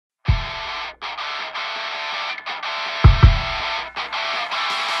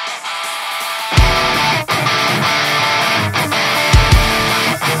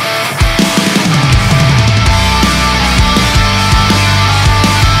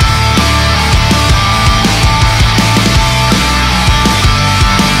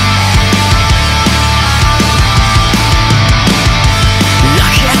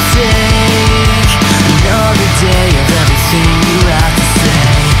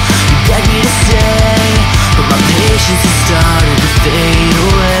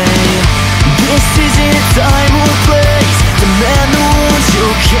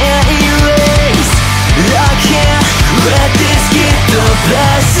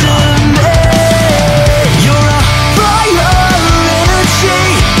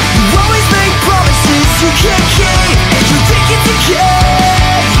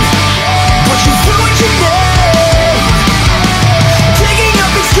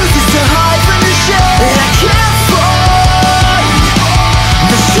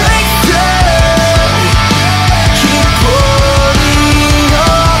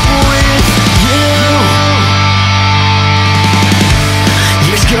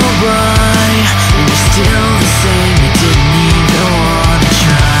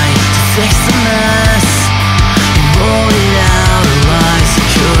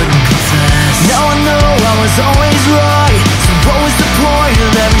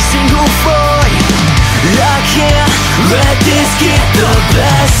Let this get the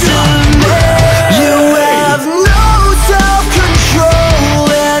best of me. You have no self-control,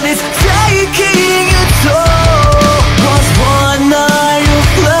 and it's taking a toll. Was one night of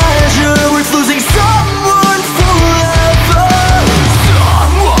pleasure worth losing someone forever?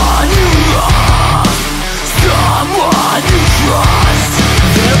 Someone you love, someone you trust.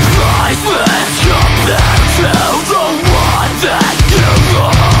 The priceless compared to the one that you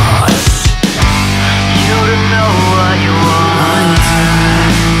lost. You don't know what you want.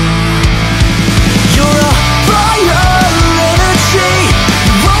 You're a fire energy.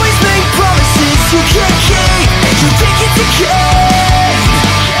 You always make promises you can't keep, and you think it's okay,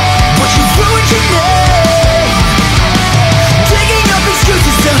 but you ruined your name. Digging up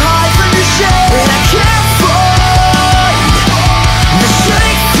excuses to hide from your shame, and I can't find the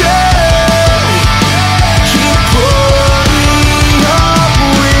strength to keep putting up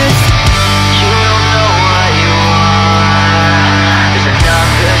with. You don't know what you are. There's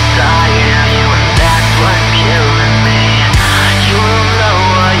another side of you, and that's what's killing me. You don't know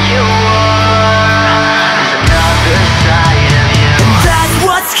what you are. There's another side of you, and that's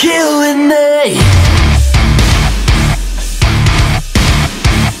what's killing me.